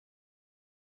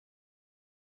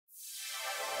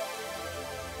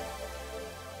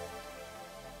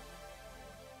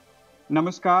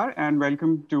Namaskar and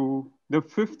welcome to the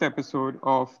fifth episode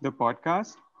of the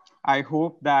podcast. I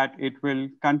hope that it will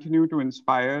continue to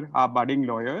inspire our budding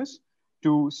lawyers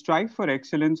to strive for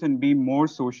excellence and be more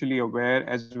socially aware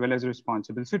as well as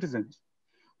responsible citizens.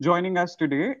 Joining us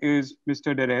today is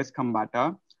Mr. Darius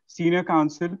Khambata, Senior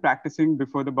Counsel practicing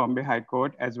before the Bombay High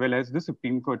Court as well as the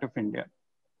Supreme Court of India.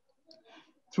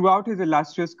 Throughout his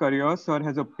illustrious career, Sir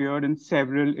has appeared in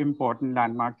several important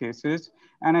landmark cases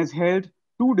and has held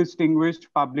two distinguished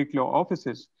public law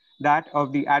offices, that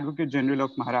of the Advocate General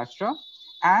of Maharashtra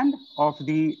and of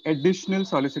the Additional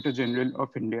Solicitor General of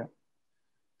India.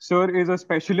 Sir is a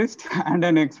specialist and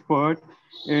an expert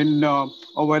in a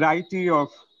variety of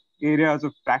areas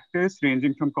of practice,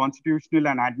 ranging from constitutional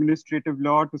and administrative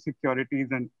law to securities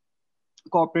and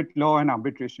corporate law and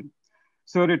arbitration.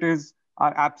 Sir, it is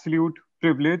our absolute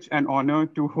privilege and honor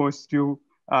to host you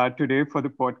today for the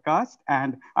podcast.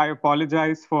 And I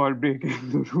apologize for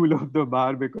breaking the rule of the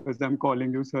bar because I'm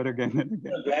calling you sir again and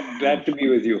again. Glad to be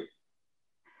with you.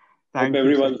 Thank Hope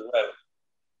you, everyone's sir. well.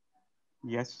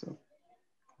 Yes,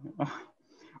 sir.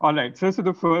 All right. So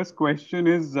the first question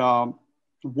is,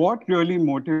 what really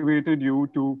motivated you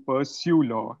to pursue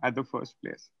law at the first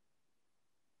place?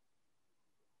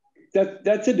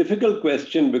 That's a difficult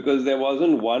question because there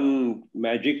wasn't one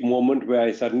magic moment where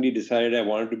I suddenly decided I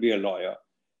wanted to be a lawyer.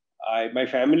 My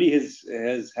family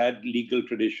has had legal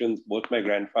traditions. Both my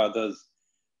grandfathers,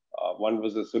 one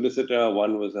was a solicitor,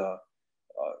 one was a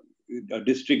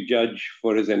district judge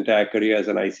for his entire career as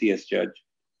an ICS judge.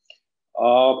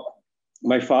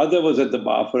 My father was at the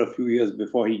bar for a few years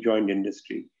before he joined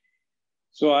industry.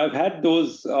 So I've had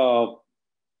those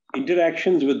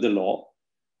interactions with the law,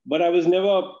 but I was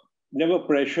never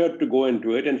pressured to go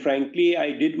into it. And frankly,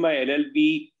 I did my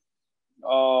LLB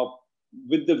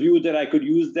with the view that I could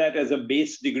use that as a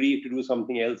base degree to do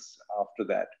something else after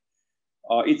that.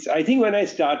 I think when I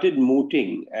started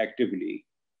mooting actively,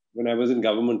 when I was in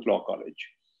government law college,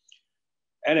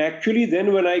 and actually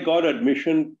then when I got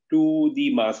admission to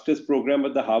the master's program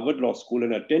at the Harvard Law School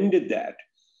and attended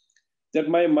that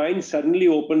my mind suddenly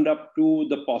opened up to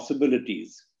the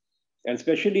possibilities. And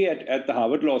especially at the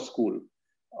Harvard Law School,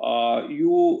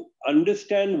 you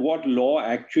understand what law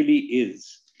actually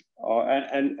is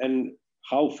and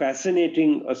how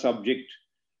fascinating a subject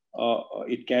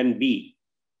it can be.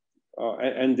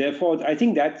 And therefore, I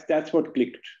think that's what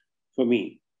clicked for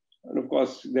me. And of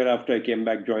course, thereafter I came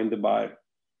back, joined the bar,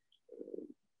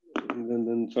 and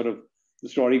then sort of the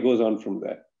story goes on from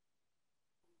there.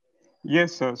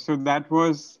 Yes, sir. So that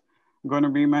was going to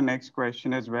be my next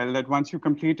question as well, that once you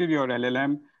completed your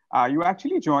LLM, you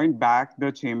actually joined back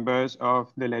the chambers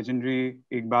of the legendary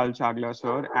Iqbal Chagla,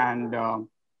 sir. And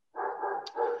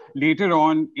later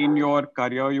on in your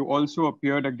career, you also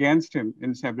appeared against him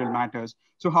in several matters.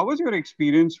 So how was your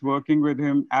experience working with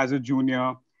him as a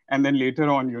junior and then later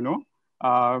on,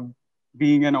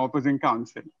 being an opposing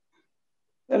counsel?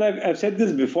 And I've said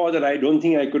this before that I don't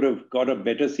think I could have got a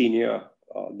better senior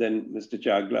than Mr.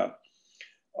 Chagla.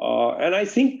 And I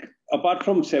think apart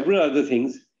from several other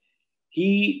things,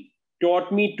 he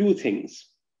taught me two things.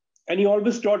 And he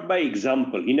always taught by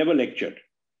example. He never lectured.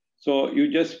 So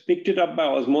you just picked it up by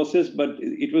osmosis, but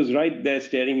it was right there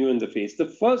staring you in the face. The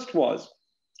first was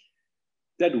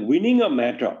that winning a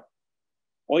matter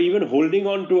or even holding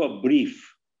on to a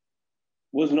brief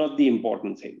was not the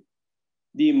important thing.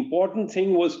 The important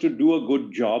thing was to do a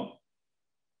good job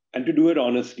and to do it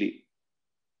honestly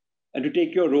and to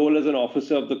take your role as an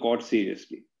officer of the court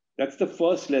seriously. That's the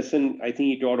first lesson I think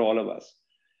he taught all of us.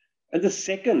 And the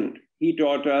second, he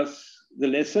taught us the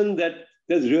lesson that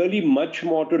there's really much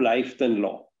more to life than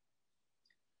law.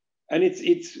 And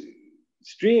it's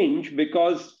strange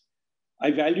because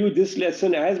I value this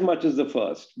lesson as much as the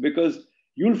first, because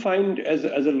you'll find as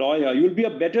a lawyer, you'll be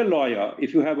a better lawyer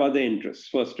if you have other interests,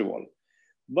 first of all.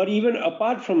 But even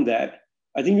apart from that,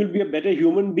 I think you'll be a better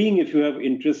human being if you have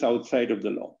interests outside of the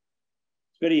law.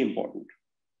 It's very important.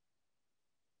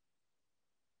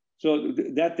 So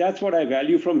that's what I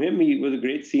value from him. He was a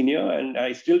great senior, and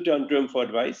I still turn to him for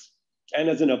advice. And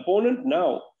as an opponent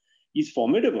now, he's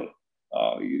formidable.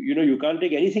 You can't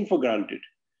take anything for granted.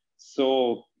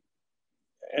 So,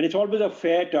 and it's always a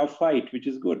fair, tough fight, which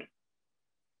is good.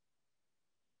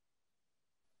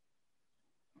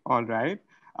 All right.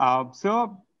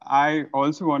 So I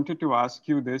also wanted to ask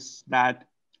you this, that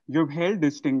you've held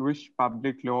distinguished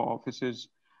public law offices.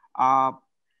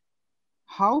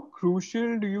 How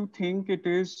crucial do you think it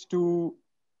is to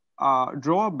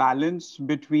draw a balance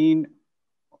between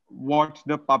what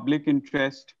the public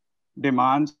interest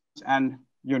demands and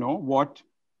what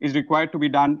is required to be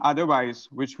done otherwise,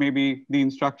 which may be the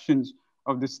instructions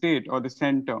of the state or the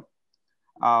center?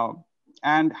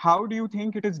 And how do you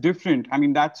think it is different? I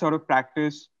mean, that sort of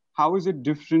practice, how is it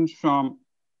different from,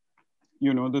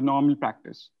 the normal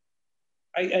practice?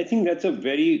 I think that's a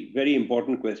very, very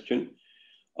important question.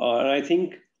 And I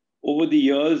think over the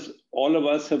years, all of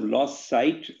us have lost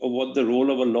sight of what the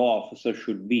role of a law officer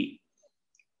should be.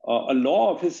 A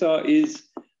law officer is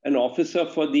an officer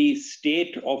for the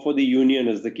state or for the union,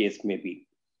 as the case may be.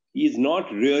 He is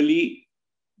not really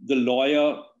the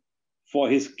lawyer for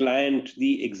his client,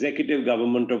 the executive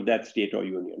government of that state or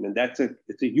union. And it's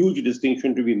a huge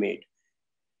distinction to be made.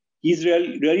 He's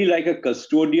really like a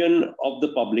custodian of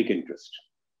the public interest.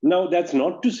 Now, that's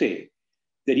not to say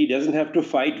that he doesn't have to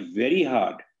fight very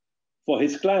hard for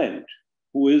his client,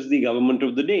 who is the government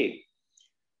of the day.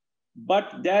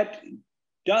 But that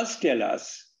does tell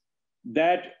us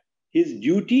that his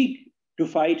duty to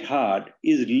fight hard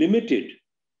is limited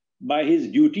by his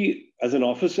duty as an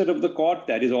officer of the court.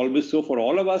 That is always so for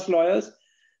all of us lawyers,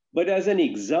 but as an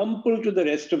example to the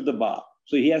rest of the bar.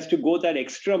 So he has to go that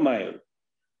extra mile.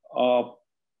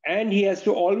 And he has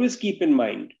to always keep in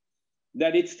mind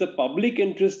that it's the public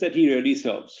interest that he really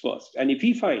serves first. And if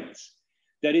he finds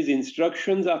that his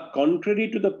instructions are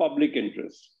contrary to the public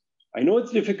interest, I know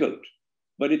it's difficult,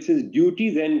 but it's his duty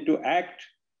then to act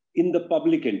in the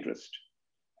public interest.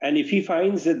 And if he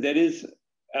finds that there is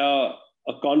a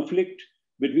conflict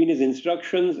between his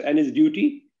instructions and his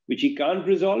duty, which he can't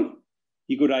resolve,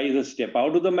 he could either step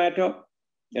out of the matter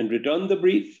and return the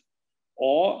brief,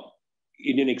 or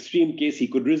in an extreme case, he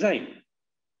could resign.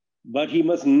 But he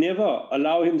must never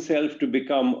allow himself to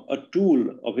become a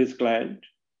tool of his client,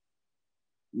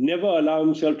 never allow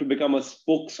himself to become a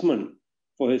spokesman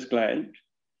for his client.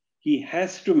 He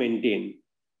has to maintain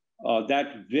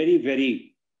that very,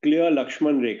 very clear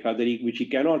Lakshman Rekha which he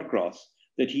cannot cross,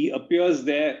 that he appears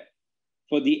there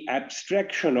for the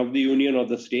abstraction of the union or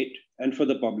the state and for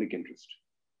the public interest.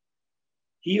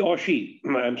 He or she,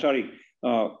 I'm sorry,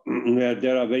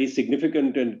 there are very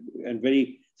significant and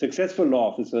very successful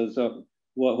law officers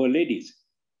who are ladies.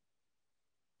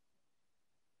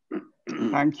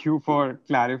 Thank you for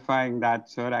clarifying that,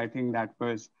 sir. I think that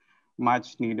was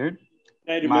much needed.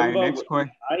 I remember,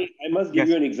 I must give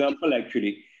you an example,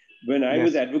 actually. When I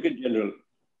was Advocate General,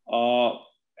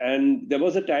 and there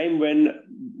was a time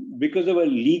when, because of a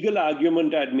legal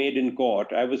argument I'd made in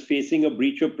court, I was facing a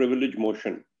breach of privilege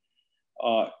motion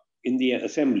in the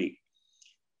assembly.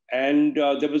 And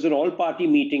there was an all-party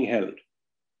meeting held.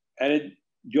 And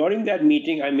during that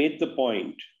meeting, I made the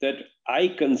point that I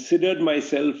considered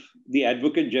myself the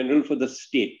Advocate General for the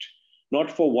state,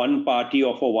 not for one party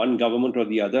or for one government or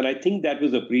the other. And I think that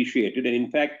was appreciated. And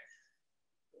in fact,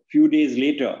 a few days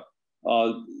later,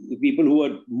 the people who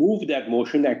had moved that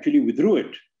motion actually withdrew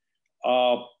it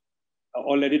or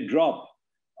let it drop.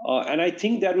 And I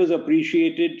think that was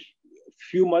appreciated. A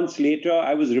few months later,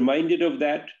 I was reminded of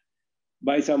that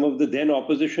by some of the then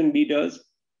opposition leaders.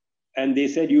 And they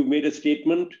said, you've made a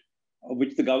statement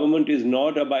which the government is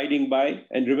not abiding by.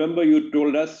 And remember, you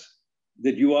told us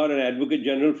that you are an Advocate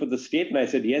General for the state. And I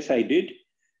said, yes, I did.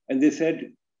 And they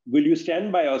said, will you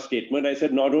stand by our statement? I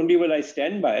said, not only will I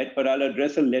stand by it, but I'll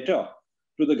address a letter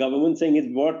to the government saying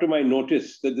it's brought to my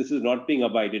notice that this is not being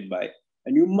abided by.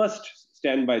 And you must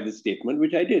stand by this statement,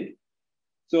 which I did.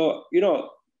 So,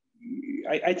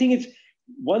 I think it's,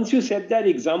 once you set that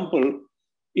example,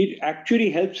 it actually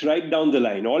helps right down the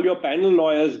line. All your panel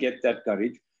lawyers get that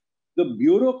courage. The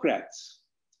bureaucrats,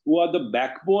 who are the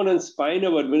backbone and spine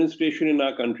of administration in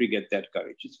our country, get that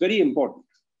courage. It's very important.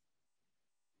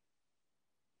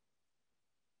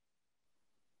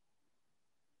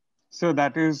 So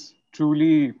that is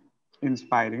truly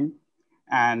inspiring.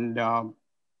 And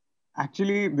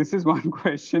actually, this is one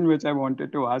question which I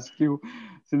wanted to ask you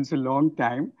since a long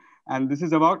time. And this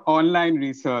is about online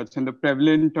research and the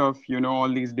prevalence of, all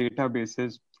these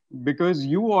databases, because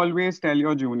you always tell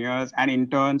your juniors and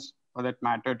interns, for that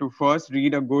matter, to first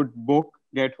read a good book,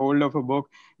 get hold of a book.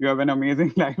 You have an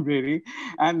amazing library,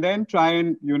 and then try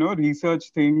and,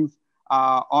 research things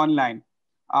online.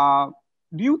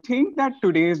 Do you think that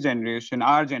today's generation,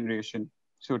 our generation,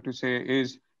 so to say,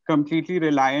 is completely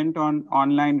reliant on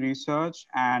online research?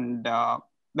 And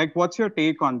what's your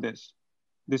take on this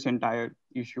entire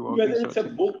issue of whether it's a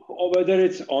book or whether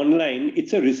it's online,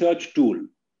 it's a research tool.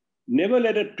 Never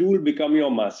let a tool become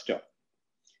your master.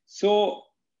 So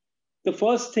the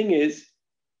first thing is,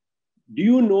 do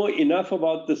you know enough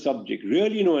about the subject,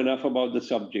 really know enough about the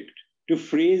subject to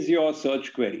phrase your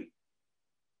search query?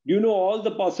 Do you know all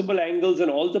the possible angles and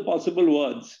all the possible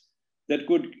words that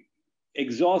could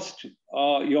exhaust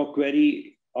your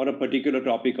query on a particular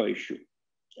topic or issue?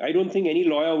 I don't think any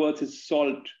lawyer worth his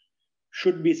salt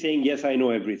should be saying, yes, I know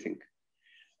everything.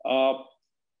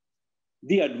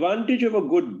 The advantage of a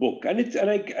good book, and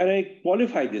I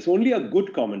qualify this, only a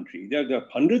good commentary. There are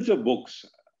hundreds of books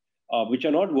which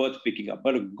are not worth picking up,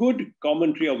 but a good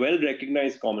commentary, a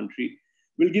well-recognized commentary,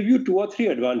 will give you 2 or 3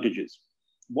 advantages.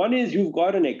 One is you've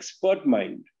got an expert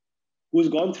mind who's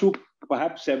gone through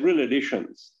perhaps several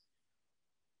editions,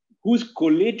 who's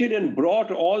collated and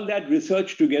brought all that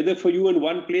research together for you in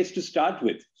one place to start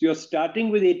with. So you're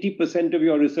starting with 80% of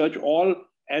your research all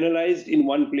analyzed in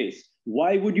one place.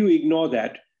 Why would you ignore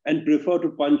that and prefer to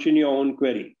punch in your own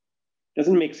query?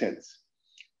 Doesn't make sense.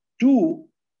 2,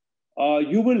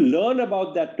 you will learn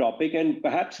about that topic and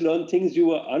perhaps learn things you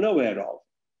were unaware of,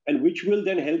 and which will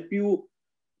then help you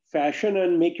fashion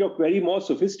and make your query more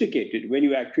sophisticated when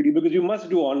you actually, because you must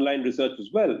do online research as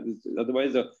well,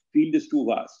 otherwise the field is too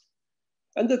vast.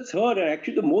 And the third, and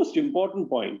actually the most important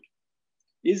point,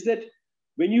 is that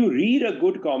when you read a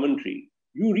good commentary,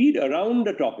 you read around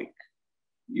the topic.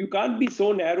 You can't be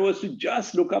so narrow as to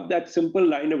just look up that simple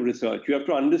line of research. You have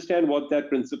to understand what that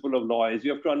principle of law is.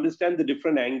 You have to understand the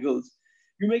different angles.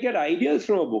 You may get ideas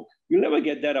from a book. You'll never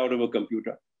get that out of a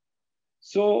computer.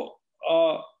 So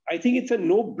I think it's a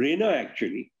no-brainer,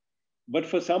 actually. But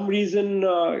for some reason,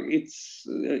 it's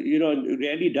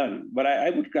rarely done. But I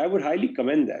would highly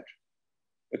commend that.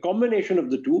 A combination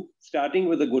of the two, starting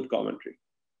with a good commentary.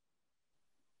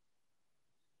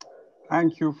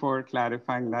 Thank you for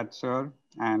clarifying that, sir.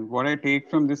 And what I take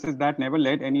from this is that never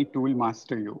let any tool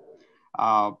master you.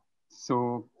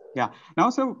 So yeah. Now,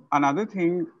 so another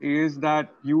thing is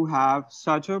that you have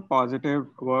such a positive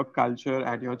work culture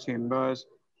at your chambers.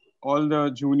 All the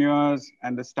juniors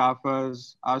and the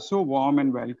staffers are so warm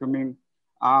and welcoming.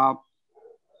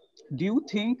 Do you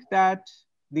think that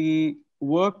the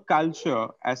work culture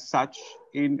as such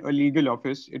in a legal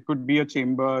office, it could be a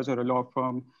chambers or a law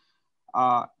firm,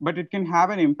 but it can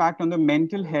have an impact on the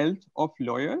mental health of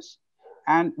lawyers?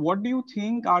 And what do you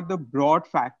think are the broad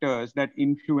factors that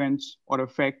influence or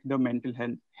affect the mental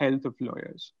health of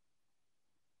lawyers?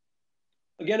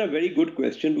 Again, a very good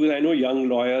question, because I know young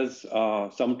lawyers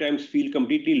sometimes feel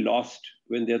completely lost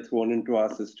when they're thrown into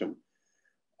our system.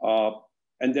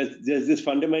 And there's this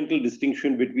fundamental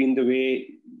distinction between the way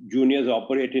juniors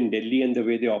operate in Delhi and the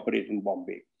way they operate in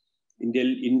Bombay. In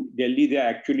Delhi, they're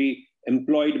actually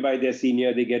employed by their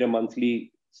senior. They get a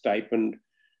monthly stipend,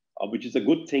 which is a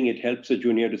good thing. It helps a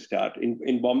junior to start.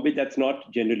 In Bombay, that's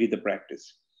not generally the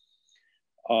practice.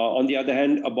 On the other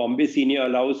hand, a Bombay senior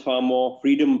allows far more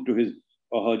freedom to his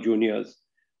or her juniors.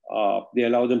 They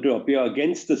allow them to appear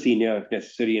against the senior if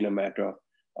necessary in a matter.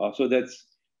 So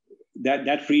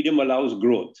that freedom allows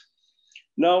growth.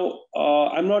 Now,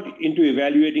 I'm not into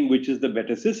evaluating which is the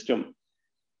better system.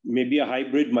 Maybe a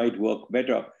hybrid might work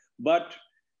better. But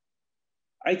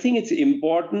I think it's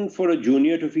important for a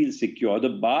junior to feel secure. The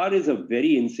bar is a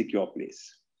very insecure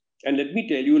place. And let me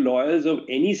tell you, lawyers of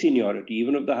any seniority,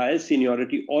 even of the highest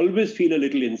seniority, always feel a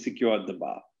little insecure at the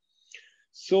bar.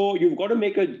 So you've got to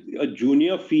make a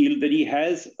junior feel that he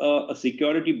has a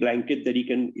security blanket that he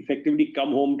can effectively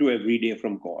come home to every day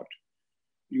from court.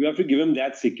 You have to give him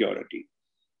that security.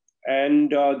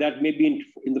 And that may be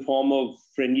in the form of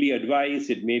friendly advice.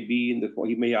 It may be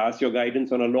he may ask your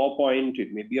guidance on a law point.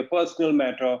 It may be a personal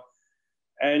matter.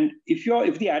 And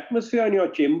if the atmosphere in your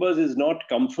chambers is not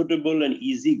comfortable and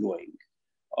easygoing,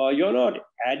 you're not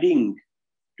adding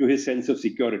to his sense of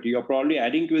security. You're probably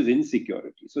adding to his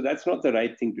insecurity. So that's not the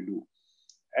right thing to do.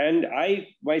 And I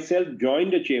myself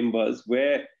joined the chambers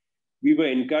where we were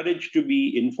encouraged to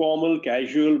be informal,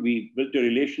 casual. We built a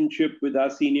relationship with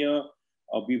our senior.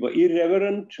 We were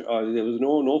irreverent. There was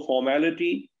no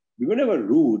formality. We were never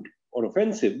rude or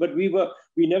offensive, but we were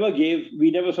never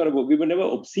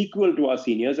obsequious to our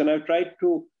seniors. And I've tried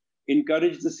to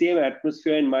encourage the same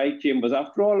atmosphere in my chambers.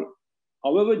 After all,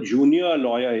 however junior a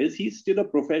lawyer is, he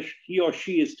or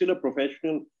she is still a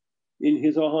professional in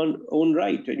his or her own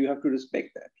right, and you have to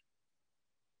respect that.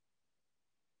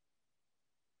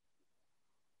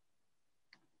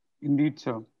 Indeed,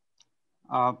 sir.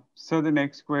 So the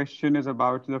next question is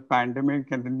about the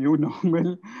pandemic and the new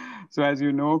normal. So as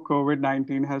you know,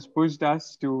 COVID-19 has pushed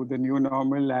us to the new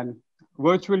normal and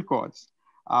virtual courts.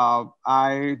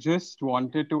 I just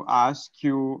wanted to ask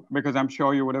you, because I'm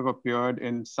sure you would have appeared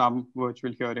in some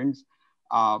virtual hearings,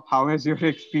 how has your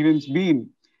experience been?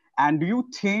 And do you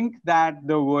think that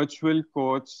the virtual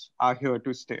courts are here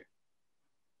to stay?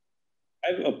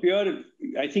 I've appeared,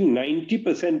 I think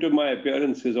 90% of my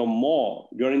appearances or more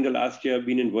during the last year have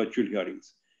been in virtual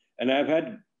hearings. And I've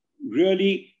had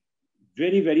really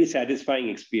very, very satisfying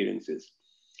experiences.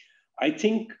 I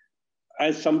think,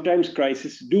 as sometimes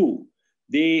crises do,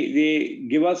 they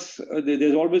give us,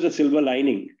 there's always a silver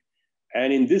lining.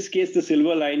 And in this case, the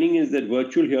silver lining is that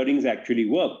virtual hearings actually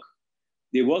work.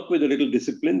 They work with a little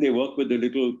discipline. They work with a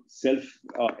little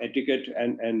self-etiquette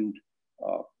and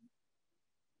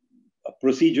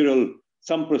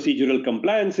some procedural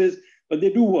compliances, but they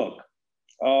do work.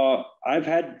 I've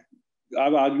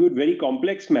argued very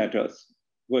complex matters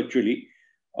virtually.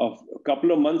 A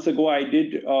couple of months ago, I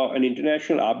did an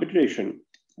international arbitration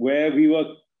where we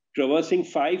were traversing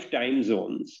 5 time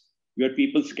zones. We had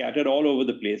people scattered all over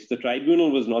the place. The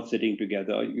tribunal was not sitting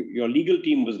together. Your legal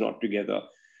team was not together.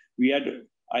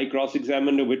 I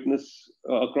cross-examined a witness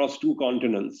across 2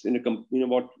 continents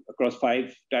across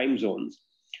 5 time zones.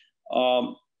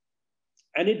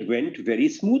 And it went very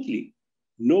smoothly.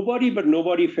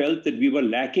 Nobody felt that we were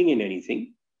lacking in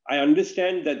anything. I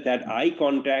understand that eye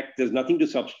contact, there's nothing to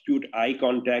substitute eye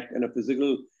contact and a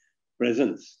physical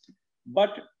presence.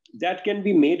 But that can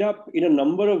be made up in a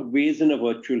number of ways in a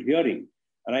virtual hearing.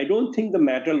 And I don't think the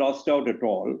matter lost out at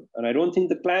all. And I don't think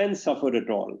the client suffered at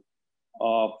all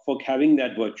for having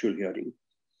that virtual hearing.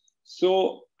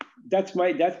 So that's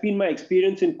been my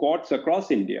experience in courts across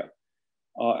India.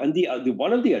 And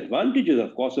one of the advantages,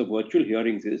 of course, of virtual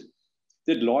hearings is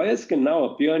that lawyers can now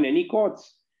appear in any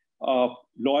courts.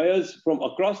 Lawyers from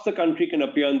across the country can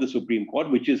appear in the Supreme Court,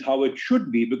 which is how it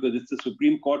should be, because it's the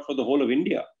Supreme Court for the whole of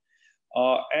India.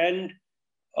 And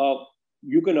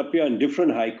you can appear in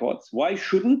different high courts. Why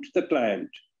shouldn't the client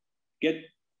get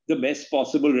the best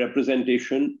possible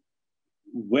representation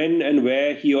when and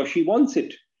where he or she wants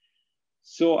it?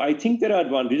 So I think there are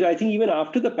advantages. I think even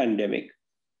after the pandemic,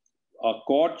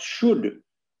 courts should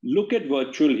look at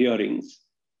virtual hearings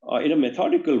in a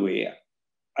methodical way.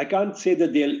 I can't say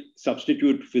that they'll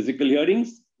substitute physical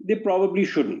hearings. They probably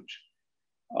shouldn't.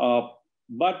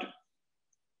 But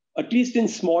at least in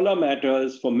smaller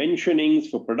matters, for mentionings,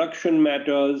 for production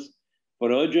matters,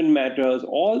 for urgent matters,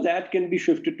 all that can be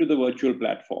shifted to the virtual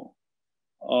platform.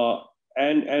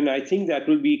 And I think that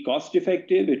will be cost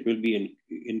effective. It will be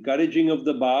encouraging of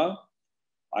the bar.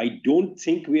 I don't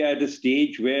think we are at a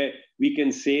stage where we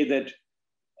can say that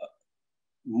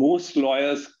most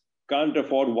lawyers can't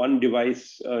afford one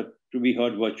device to be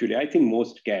heard virtually. I think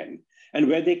most can. And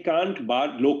where they can't,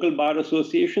 local bar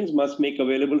associations must make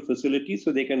available facilities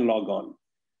so they can log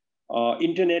on.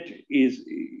 Internet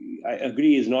I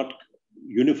agree, is not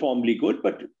uniformly good,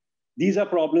 but these are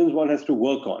problems one has to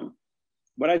work on.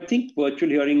 But I think virtual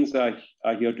hearings are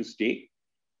here to stay.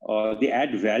 They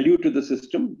add value to the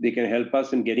system. They can help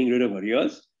us in getting rid of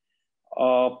arrears.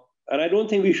 And I don't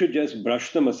think we should just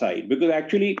brush them aside, because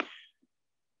actually,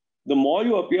 the more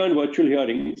you appear in virtual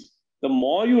hearings, the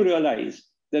more you realize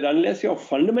that unless your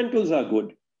fundamentals are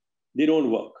good, they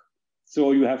don't work.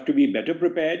 So you have to be better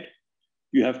prepared.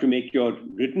 You have to make your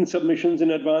written submissions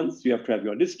in advance. You have to have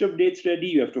your list of dates ready.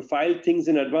 You have to file things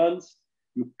in advance.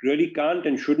 You really can't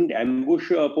and shouldn't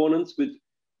ambush your opponents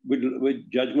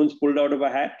with judgments pulled out of a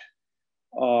hat.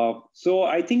 So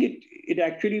I think it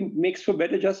actually makes for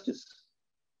better justice.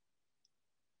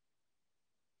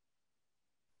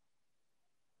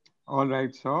 All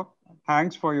right, sir.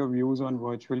 Thanks for your views on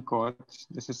virtual courts.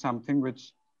 This is something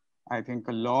which I think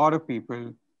a lot of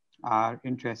people are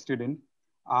interested in.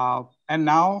 And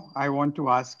now I want to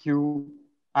ask you,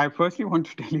 I firstly want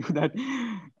to tell you that,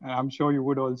 I'm sure you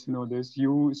would also know this,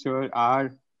 you, sir,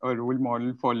 are a role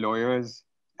model for lawyers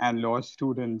and law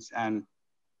students and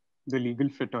the legal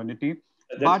fraternity.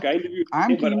 That's kind of you, but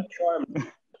I'm sure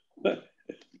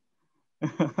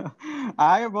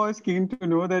I was keen to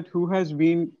know that who has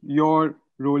been your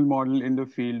role model in the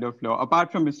field of law,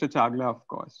 apart from Mr. Chagla, of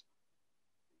course.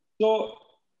 So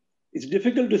it's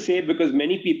difficult to say because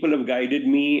many people have guided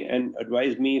me and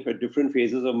advised me for different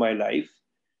phases of my life.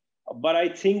 But I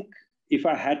think if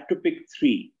I had to pick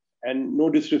 3, and no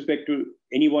disrespect to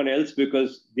anyone else,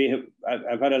 because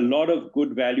I've had a lot of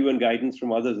good value and guidance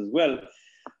from others as well.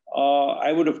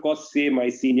 I would, of course, say my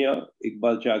senior,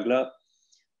 Iqbal Chagla.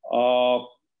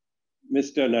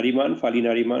 Mr. Nariman, Fali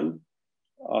Nariman,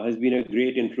 has been a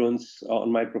great influence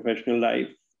on my professional life.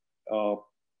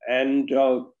 And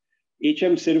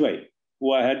H.M. Seervai,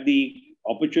 who I had the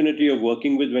opportunity of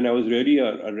working with when I was really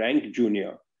a ranked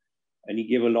junior. And he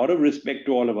gave a lot of respect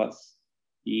to all of us.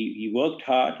 He worked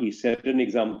hard, he set an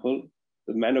example,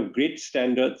 a man of great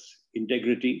standards,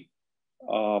 integrity.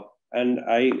 And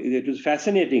it was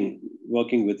fascinating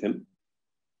working with him,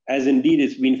 as indeed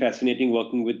it's been fascinating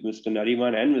working with Mr.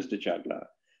 Nariman and Mr. Chagla.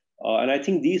 And I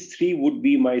think these 3 would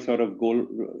be my sort of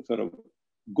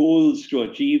goals to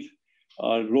achieve,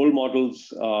 role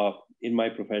models in my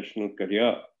professional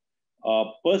career.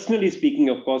 Personally speaking,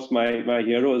 of course, my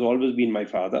hero has always been my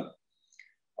father,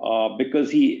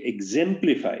 because he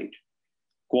exemplified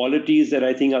qualities that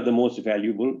I think are the most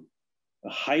valuable. A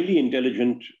highly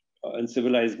intelligent and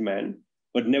civilized man,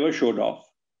 but never showed off,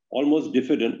 almost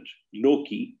diffident,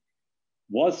 low-key,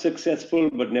 was successful,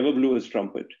 but never blew his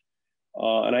trumpet.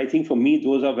 And I think for me,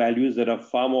 those are values that are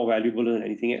far more valuable than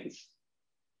anything else.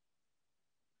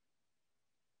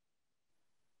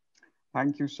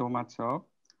 Thank you so much, sir.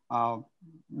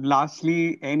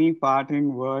 Lastly, any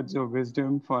parting words of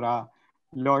wisdom for our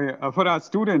for our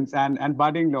students and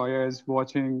budding lawyers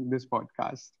watching this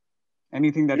podcast?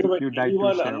 Anything that you'd like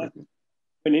to share with us?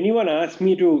 When anyone asks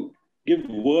me to give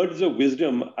words of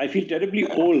wisdom, I feel terribly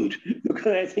old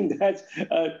because I think that's,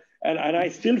 and I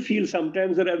still feel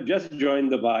sometimes that I've just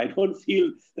joined the bar. I don't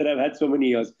feel that I've had so many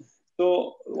years. So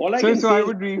all I can say I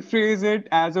would rephrase it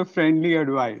as a friendly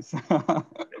advice.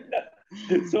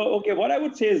 So, okay, what I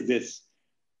would say is this.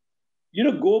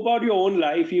 Go about your own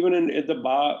life, even at the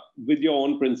bar, with your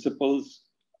own principles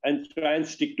and try and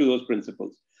stick to those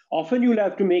principles. Often you'll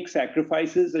have to make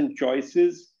sacrifices and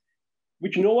choices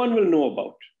which no one will know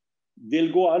about.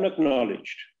 They'll go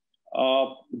unacknowledged.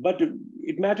 But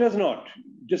it matters not.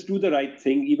 Just do the right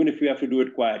thing, even if you have to do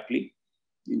it quietly.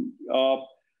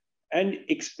 And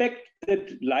expect that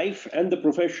life and the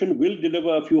profession will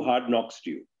deliver a few hard knocks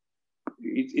to you.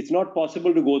 It's not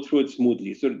possible to go through it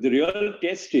smoothly. So the real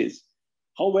test is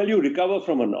how well you recover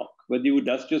from a knock, whether you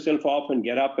dust yourself off and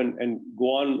get up and go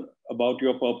on about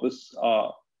your purpose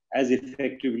as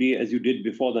effectively as you did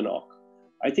before the knock.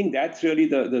 I think that's really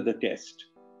the test.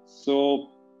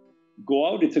 So go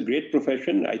out. It's a great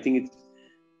profession. I think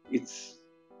it's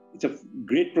a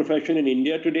great profession in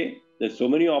India today. There's so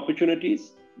many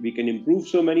opportunities. We can improve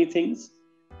so many things.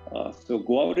 So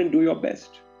go out and do your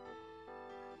best.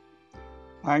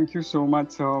 Thank you so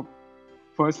much, sir.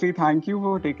 Firstly, thank you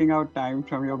for taking out time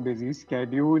from your busy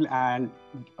schedule and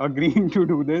agreeing to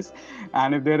do this.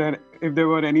 And if there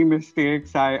were any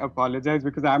mistakes, I apologize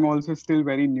because I'm also still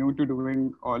very new to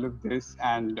doing all of this.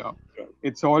 And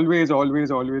it's always,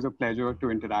 always, always a pleasure to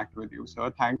interact with you,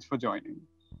 sir. Thanks for joining.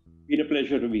 It's been a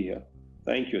pleasure to be here.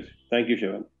 Thank you. Thank you,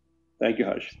 Shivan. Thank you,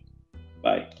 Harsh.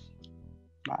 Bye.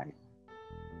 Bye.